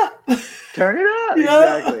it up. Turn it up.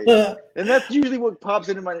 Yeah. Exactly. And that's usually what pops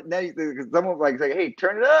into my head because someone like, hey,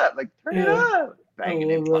 turn it up. Like, turn it up.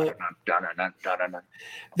 Banging it.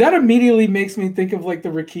 That immediately makes me think of like the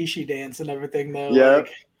Rikishi dance and everything though. Yeah.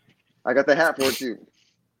 Like, I got the hat for it too.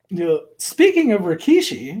 Speaking of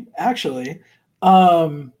Rikishi, actually,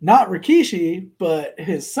 not Rikishi, but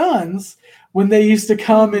his sons, when they used to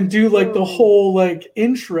come and do like the whole like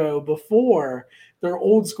intro before their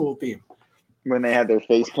old school theme. When they had their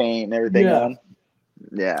face paint and everything on.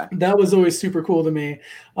 Yeah. That was always super cool to me.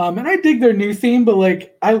 And I dig their new theme, but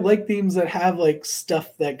like I like themes that have like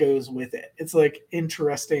stuff that goes with it. It's like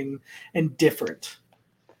interesting and different.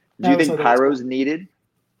 Do you think pyro's needed?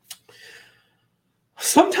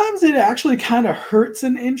 Sometimes it actually kind of hurts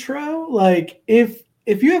an intro. Like if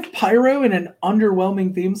you have pyro in an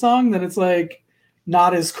underwhelming theme song, then it's like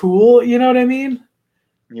not as cool. You know what I mean?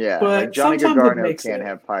 Yeah. But like Johnny Gargano can't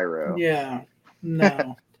have pyro. Yeah.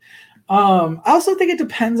 No. I also think it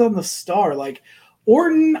depends on the star. Like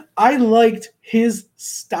Orton, I liked his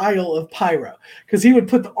style of pyro because he would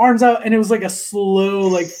put the arms out and it was like a slow,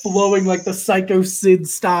 like flowing, like the Psycho Sid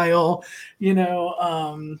style,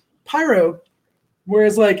 pyro.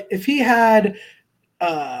 Whereas like if he had,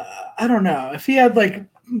 I don't know, if he had like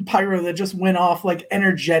pyro that just went off like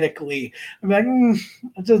energetically, I'm like,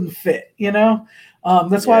 it doesn't fit,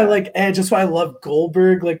 That's why I like Edge. That's why I love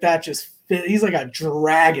Goldberg. Like that just fit. He's like a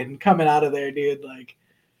dragon coming out of there, dude. Like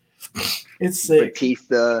it's sick.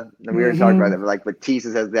 Batista. We were talking about that. But like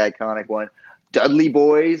Batista has the iconic one. Dudley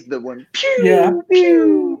Boys, the one. Pew, yeah.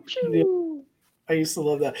 Pew, pew. I used to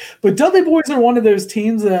love that. But Dudley Boys are one of those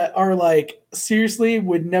teams that are like seriously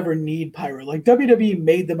would never need pyro. Like WWE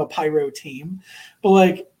made them a pyro team, but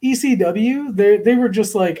like ECW, they were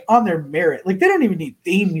just like on their merit. Like they don't even need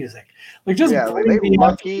theme music. Like just like they were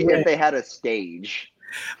lucky if they had a stage.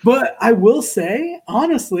 But I will say,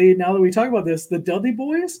 honestly, now that we talk about this, the Dudley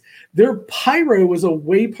Boys, their pyro was a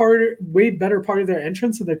way better part of their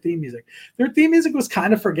entrance than their theme music. Their theme music was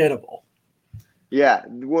kind of forgettable. Yeah,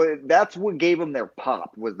 well, that's what gave them their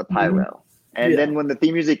pop was the pyro. And then when the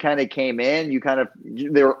theme music kind of came in,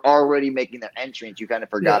 they were already making their entrance. You kind of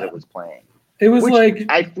forgot it was playing. It was like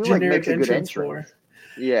I feel like makes a good entrance.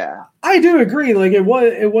 Yeah. I do agree. Like it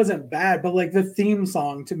wasn't bad, but like the theme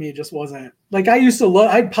song to me just wasn't like I used to love.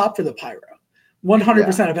 I'd pop for the pyro,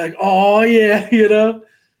 100%. I'd be like, oh yeah,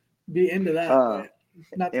 be into that.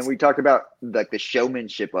 But not and we talked about like the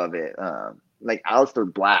showmanship of it. Like Alistair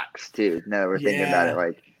Black's too. Now we're thinking about it,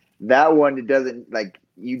 like that one. It doesn't like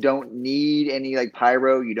you don't need any like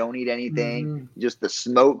pyro. You don't need anything. Mm-hmm. Just the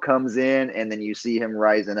smoke comes in, and then you see him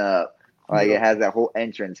rising up. Like it has that whole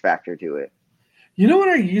entrance factor to it. You know what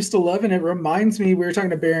I used to love, and it reminds me, we were talking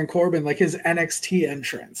to Baron Corbin, like his NXT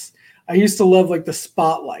entrance. I used to love like the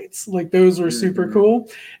spotlights, like those were super cool.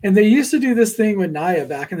 And they used to do this thing with Nia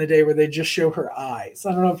back in the day where they just show her eyes.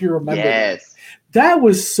 I don't know if you remember that. That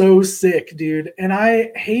was so sick, dude. And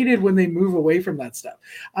I hated when they move away from that stuff.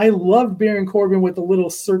 I loved Baron Corbin with the little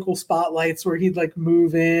circle spotlights where he'd like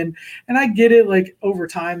move in. And I get it, like over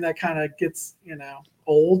time that kind of gets,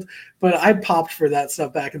 old, but I popped for that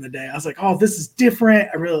stuff back in the day. I was like, oh, this is different.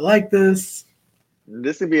 I really like this.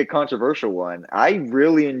 This would be a controversial one. I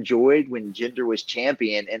really enjoyed when Jinder was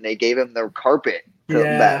champion and they gave him the carpet,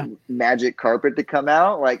 that magic carpet to come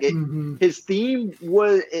out. Like his theme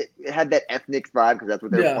it had that ethnic vibe because that's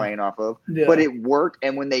what they're playing off of. But it worked.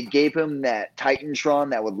 And when they gave him that Titantron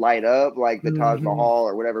that would light up like the Taj Mahal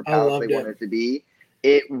or whatever palace they wanted it to be,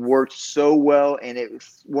 it worked so well. And it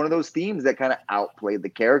was one of those themes that kind of outplayed the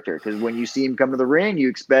character because when you see him come to the ring, you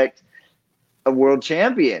expect a world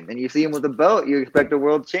champion, and you see him with a belt, you expect a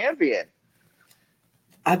world champion.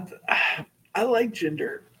 I like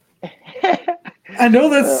Jinder. I know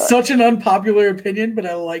that's such an unpopular opinion, but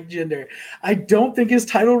I like Jinder. I don't think his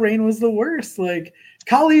title reign was the worst. Like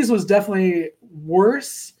Khali's was definitely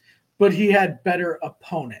worse, but he had better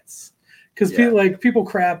opponents. Because people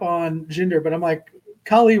crap on Jinder, but I'm like,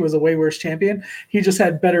 Khali was a way worse champion. He just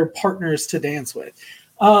had better partners to dance with.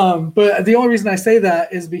 But the only reason I say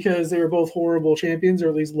that is because they were both horrible champions, or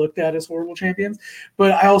at least looked at as horrible champions.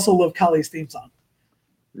 But I also love Khali's theme song.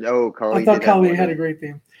 No, I thought Khali had a great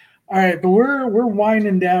theme. All right, but we're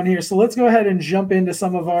winding down here, so let's go ahead and jump into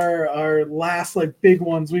some of our last like big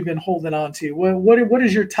ones we've been holding on to. What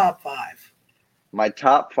is your top 5? My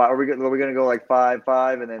top 5. Are we going to go like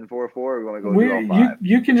 5-5 and then 4-4? Or are we going to go 5?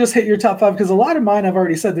 You can just hit your top 5 because a lot of mine I've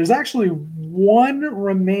already said. There's actually one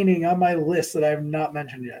remaining on my list that I have not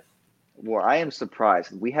mentioned yet. Well, I am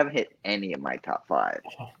surprised. We haven't hit any of my top 5.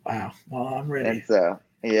 Oh, wow. Well, I'm ready. And so,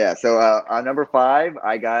 on number 5,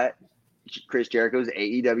 I got Chris Jericho's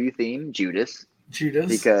AEW theme, Judas.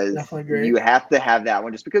 Because you have to have that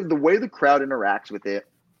one just because the way the crowd interacts with it,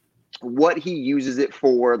 what he uses it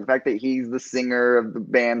for, the fact that he's the singer of the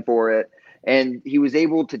band for it, and he was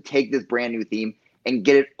able to take this brand new theme and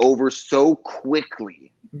get it over so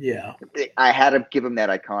quickly. Yeah. I had to give him that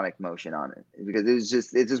iconic motion on it because it's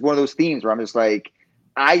just one of those themes where I'm just like,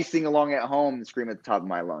 I sing along at home and scream at the top of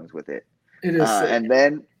my lungs with it. It is and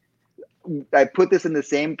then I put this in the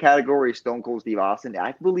same category as Stone Cold Steve Austin.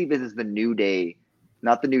 I believe this is the New Day,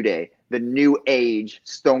 not the New Day, the New Age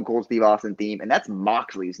Stone Cold Steve Austin theme, and that's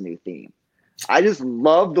Moxley's new theme. I just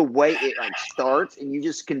love the way it like starts, and you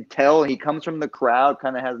just can tell he comes from the crowd,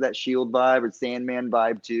 kind of has that Shield vibe or Sandman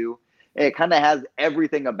vibe too. And it kind of has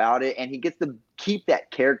everything about it, and he gets to keep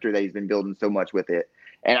that character that he's been building so much with it.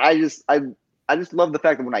 And I just love the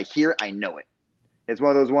fact that when I hear it, I know it. It's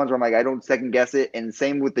one of those ones where I'm like, I don't second guess it. And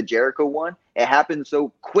same with the Jericho one. It happened so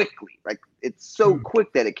quickly. Like, it's so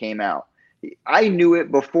quick that it came out. I knew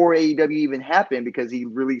it before AEW even happened because he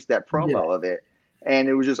released that promo of it. And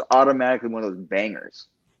it was just automatically one of those bangers.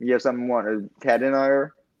 You have something you want to add in on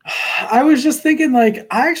her? I was just thinking, like,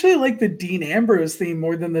 I actually like the Dean Ambrose theme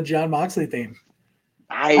more than the Jon Moxley theme.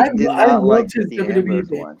 I did not like the Dean Ambrose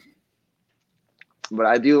one. But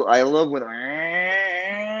I love when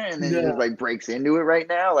and then it just like breaks into it right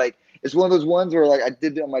now. Like, it's one of those ones where like I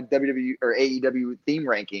did it on my WWE or AEW theme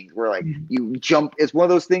rankings where like you jump. It's one of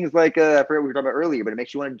those things like I forget what we were talking about earlier, but it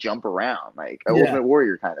makes you want to jump around like Ultimate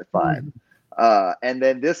Warrior kind of vibe. And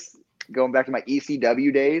then this going back to my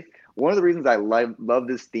ECW days, one of the reasons I love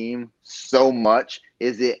this theme so much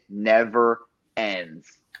is it never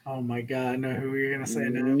ends. Oh my God, I know who you're gonna say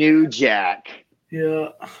now. New Jack. Yeah.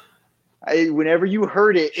 Whenever you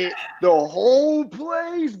heard it, the whole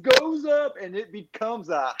place goes up and it becomes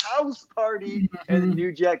a house party. And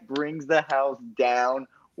New Jack brings the house down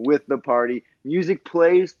with the party. Music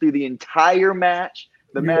plays through the entire match.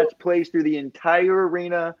 The match plays through the entire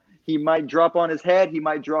arena. He might drop on his head. He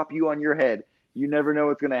might drop you on your head. You never know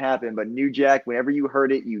what's going to happen. But New Jack, whenever you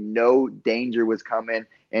heard it, you know danger was coming.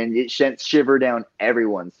 And it sent shiver down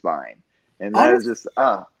everyone's spine. And that is just,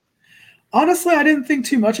 Honestly, I didn't think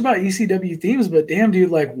too much about ECW themes, but damn,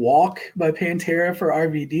 dude, like Walk by Pantera for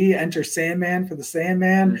RVD, Enter Sandman for the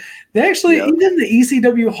Sandman. They actually, even the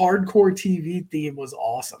ECW Hardcore TV theme was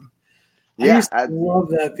awesome. I used to love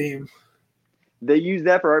that theme. They used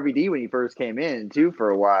that for RVD when he first came in too for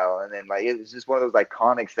a while, and then like it was just one of those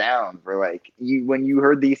iconic sounds for like when you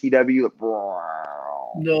heard the ECW,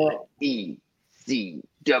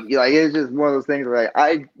 ECW, like it's just one of those things where like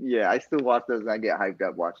I still watch those and I get hyped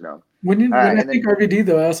up watching them. When I think RVD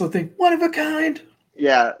though, I also think one of a kind.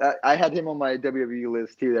 Yeah, I had him on my WWE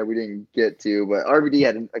list too that we didn't get to, but RVD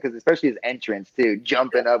had, because especially his entrance too,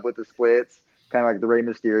 jumping up with the splits, kind of like the Rey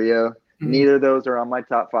Mysterio. Neither of those are on my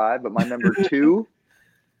top 5, but my number 2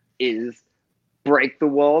 is Break the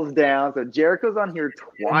Walls Down. So Jericho's on here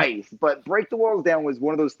twice, but Break the Walls Down was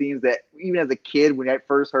one of those themes that even as a kid, when I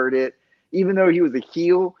first heard it, even though he was a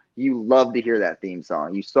heel, you loved to hear that theme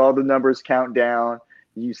song. You saw the numbers count down,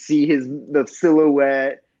 you see the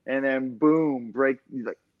silhouette, and then boom,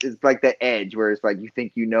 it's like the Edge where it's like, you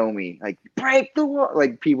think you know me, like break the wall,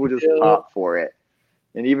 like people just pop for it.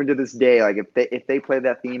 And even to this day, like if they played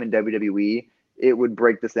that theme in WWE, it would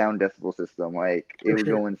break the sound decibel system. Like it would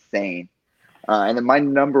go insane. And then my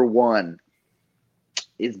number 1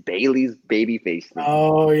 is Bayley's Babyface theme.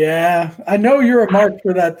 Oh yeah, I know you're a mark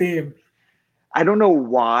for that theme. I don't know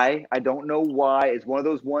why. It's one of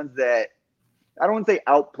those ones that I don't want to say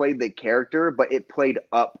outplayed the character, but it played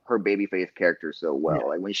up her babyface character so well.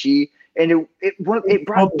 Like when it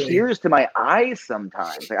brought tears to my eyes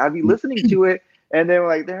sometimes. Like I'd be listening to it. And they were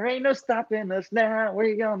like, there ain't no stopping us now.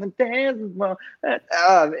 We're going to dance.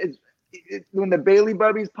 When the Bayley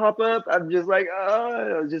Bubbies pop up, I'm just like,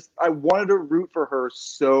 I wanted to root for her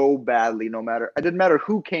so badly. It didn't matter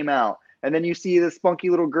who came out. And then you see this spunky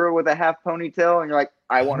little girl with a half ponytail, and you're like,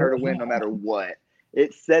 I want her to win no matter what.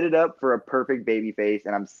 It set it up for a perfect baby face,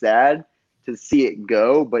 and I'm sad to see it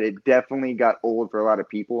go, but it definitely got old for a lot of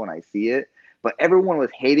people, and I see it. But everyone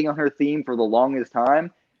was hating on her theme for the longest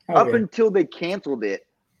time. Up until they canceled it,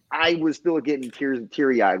 I was still getting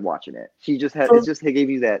teary-eyed watching it. It gave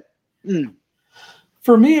me that.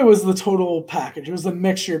 For me, it was the total package. It was the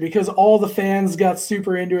mixture because all the fans got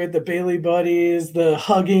super into it. The Bayley buddies, the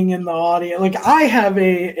hugging in the audience. Like I have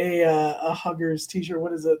a Huggers t-shirt.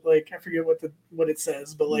 What is it? Like I forget what it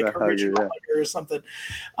says, but like original Hugger or something.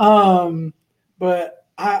 But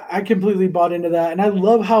I completely bought into that, and I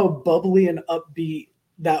love how bubbly and upbeat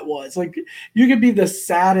that was. Like you could be the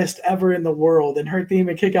saddest ever in the world and her theme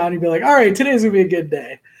would kick on and you'd be like, all right, today's gonna be a good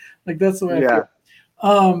day. Like that's the way I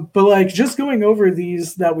feel. But like just going over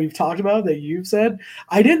these that we've talked about that you've said,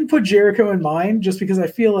 I didn't put Jericho in mind just because I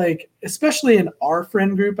feel like, especially in our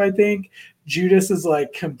friend group, I think Judas is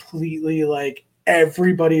like completely like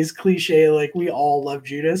everybody's cliche. Like we all love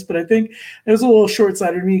Judas, but I think it was a little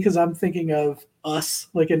short-sighted to me because I'm thinking of us,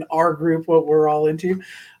 like in our group, what we're all into.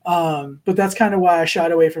 But that's kind of why I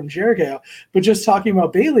shied away from Jericho. But just talking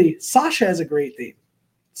about Bayley, Sasha has a great theme.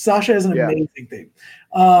 Sasha has an amazing theme.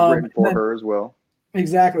 Written for her as well.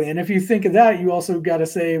 Exactly. And if you think of that, you also got to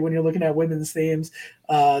say when you're looking at women's themes,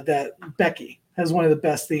 that Becky has one of the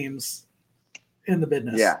best themes in the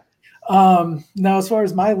business. Yeah. Now, as far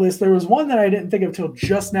as my list, there was one that I didn't think of till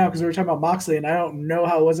just now because we were talking about Moxley, and I don't know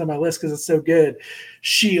how it was on my list because it's so good.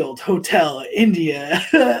 Shield, Hotel, India,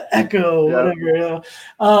 Echo, whatever.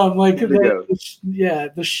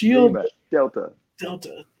 The Shield, Delta,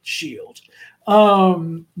 Shield.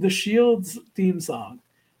 The Shield's theme song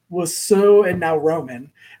was so, and now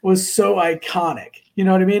Roman was so iconic. You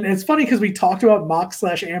know what I mean? And it's funny because we talked about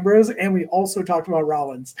Mox/Ambrose and we also talked about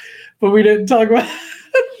Rollins, but we didn't talk about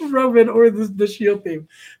Roman or the Shield theme.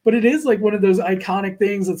 But it is like one of those iconic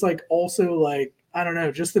things. It's like also like, I don't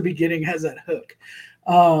know, just the beginning has that hook.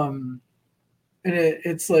 And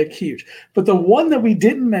it's like huge. But the one that we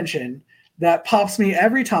didn't mention that pops me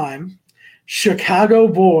every time, Chicago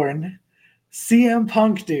born CM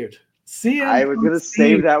Punk, dude. I was going to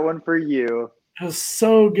save that one for you. It was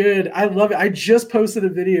so good. I love it. I just posted a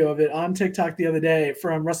video of it on TikTok the other day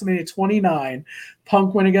from WrestleMania 29.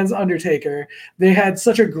 Punk went against Undertaker. They had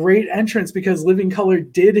such a great entrance because Living Colour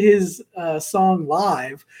did his song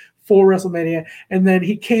live for WrestleMania, and then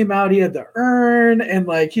he came out, he had the urn, and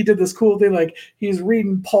like he did this cool thing, like he's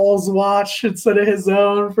reading Paul's watch instead of his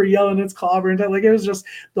own for yelling it's clobber and like it was just,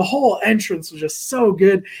 the whole entrance was just so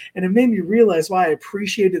good, and it made me realize why I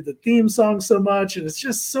appreciated the theme song so much. And it's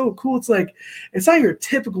just so cool. It's like, it's not your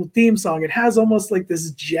typical theme song. It has almost like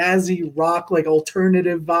this jazzy rock, like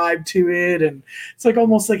alternative vibe to it, and it's like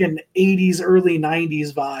almost like an 80s, early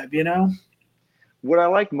 90s vibe, you know? what I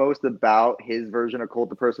like most about his version of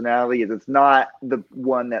Cult of Personality is it's not the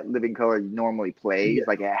one that Living Colour normally plays. Yeah.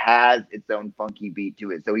 Like, it has its own funky beat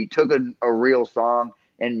to it. So he took a real song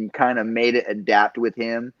and kind of made it adapt with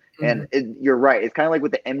him. And you're right. It's kind of like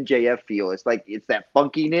with the MJF feel. It's like it's that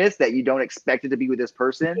funkiness that you don't expect it to be with this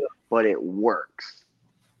person, but it works.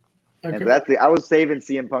 Okay. And that's I was saving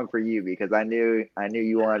CM Punk for you because I knew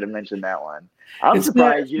you wanted to mention that one. I'm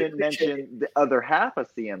surprised you didn't mention the other half of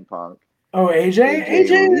CM Punk. Oh,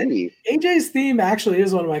 AJ's theme actually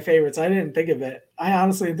is one of my favorites. I didn't think of it. I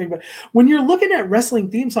honestly didn't think about it. When you're looking at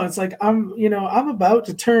wrestling theme songs, like I'm about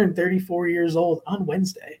to turn 34 years old on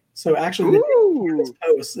Wednesday. So actually, the day this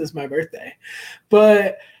post is my birthday.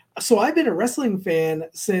 But so I've been a wrestling fan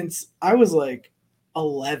since I was like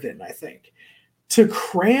 11, I think. To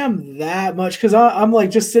cram that much, because I'm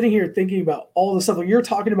like just sitting here thinking about all the stuff. Like you're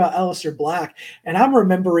talking about Aleister Black, and I'm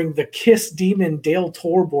remembering the Kiss Demon Dale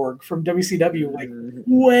Torborg from WCW, like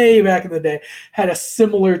way back in the day, had a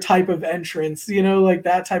similar type of entrance, like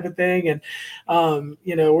that type of thing. And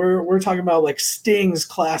we're talking about like Sting's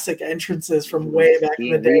classic entrances from way back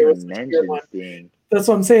in the day. That's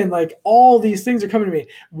what I'm saying. Like all these things are coming to me.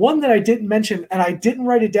 One that I didn't mention, and I didn't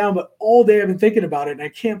write it down, but all day I've been thinking about it, and I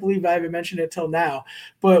can't believe I haven't mentioned it till now.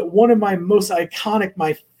 But one of my most iconic,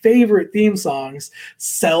 my favorite theme songs,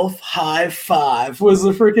 Self High Five, was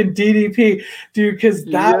the freaking DDP, dude, because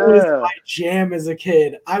that was my jam as a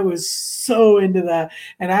kid. I was so into that.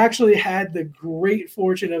 And I actually had the great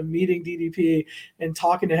fortune of meeting DDP and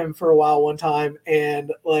talking to him for a while one time.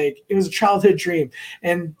 And like, it was a childhood dream.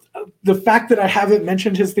 And the fact that I haven't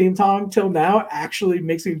mentioned his theme song till now actually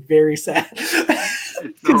makes me very sad.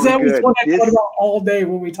 Because that was what I thought about all day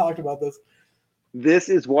when we talked about this. This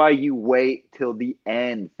is why you wait till the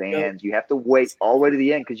end, fans. You have to wait all the way to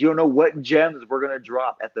the end because you don't know what gems we're going to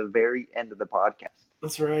drop at the very end of the podcast.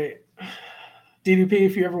 That's right. DDP,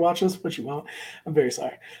 if you ever watch this, but you won't, I'm very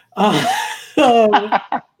sorry. No,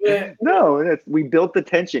 we built the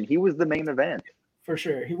tension. He was the main event. For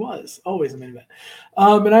sure. He was always a main event.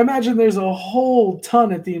 And I imagine there's a whole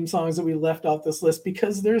ton of theme songs that we left off this list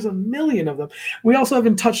because there's a million of them. We also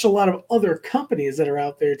haven't touched a lot of other companies that are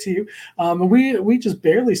out there too. We just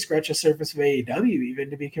barely scratch the surface of AEW,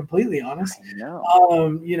 even, to be completely honest. I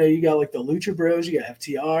know. You got like the Lucha Bros, you got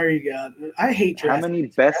FTR, I hate How many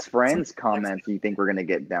best friends comments do you think we're going to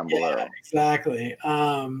get down below? Yeah, exactly.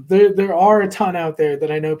 There are a ton out there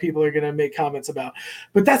that I know people are going to make comments about.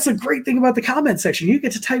 But that's the great thing about the comment section. You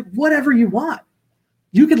get to type whatever you want.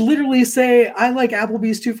 You could literally say, I like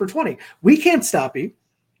Applebee's 2 for $20. We can't stop you.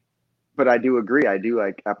 But I do agree. I do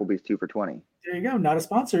like Applebee's 2 for $20. There you go. Not a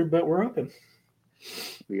sponsor, but we're open.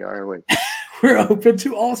 We are. Wait. We're open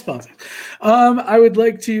to all sponsors. I would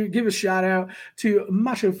like to give a shout out to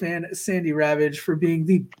Macho Fan Sandy Ravage for being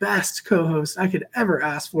the best co-host I could ever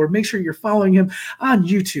ask for. Make sure you're following him on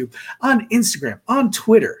YouTube, on Instagram, on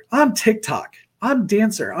Twitter, on TikTok, on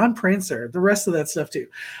Dancer, on Prancer, the rest of that stuff too.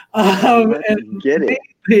 And get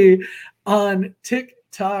it on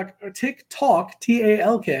TikTok,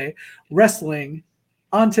 TALK Wrestling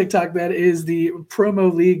on TikTok. That is the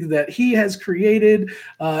promo league that he has created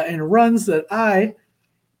and runs, that I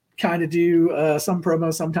kind of do some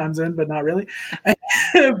promos sometimes in, but not really.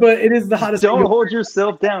 But it is the hottest. Don't hold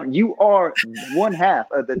yourself down. You are one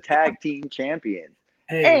half of the tag team champions.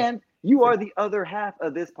 And you are the other half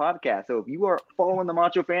of this podcast. So if you are following the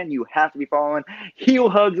Macho Fan, you have to be following Heel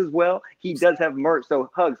Hugs as well. He does have merch. So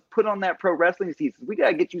Hugs, put on that pro wrestling season. We got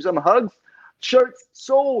to get you some Hugs shirts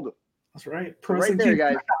sold. That's right. Right there,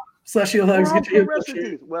 guys. / Heel Hugs. Get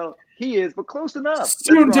you well, he is, but close enough.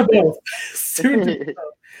 Soon to both.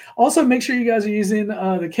 Also, make sure you guys are using the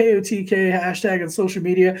KOTK hashtag on social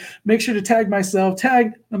media. Make sure to tag myself,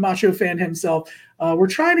 tag the Macho Fan himself. We're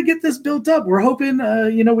trying to get this built up. We're hoping,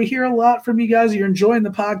 we hear a lot from you guys. You're enjoying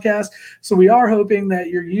the podcast. So we are hoping that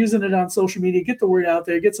you're using it on social media. Get the word out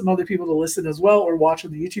there. Get some other people to listen as well or watch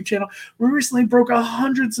on the YouTube channel. We recently broke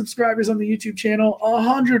 100 subscribers on the YouTube channel,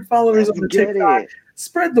 100 followers on the TikTok.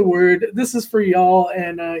 Spread the word. This is for y'all.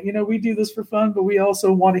 And, we do this for fun, but we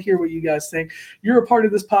also want to hear what you guys think. You're a part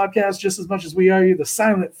of this podcast just as much as we are. You're the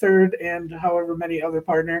silent third and however many other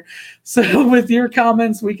partner. So with your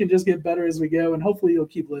comments, we can just get better as we go. And hopefully you'll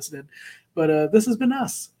keep listening. But this has been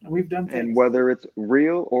us. And we've done things. And whether it's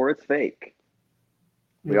real or it's fake,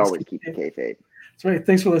 we always keep the kayfabe. That's right.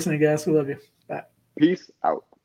 Thanks for listening, guys. We love you. Bye. Peace out.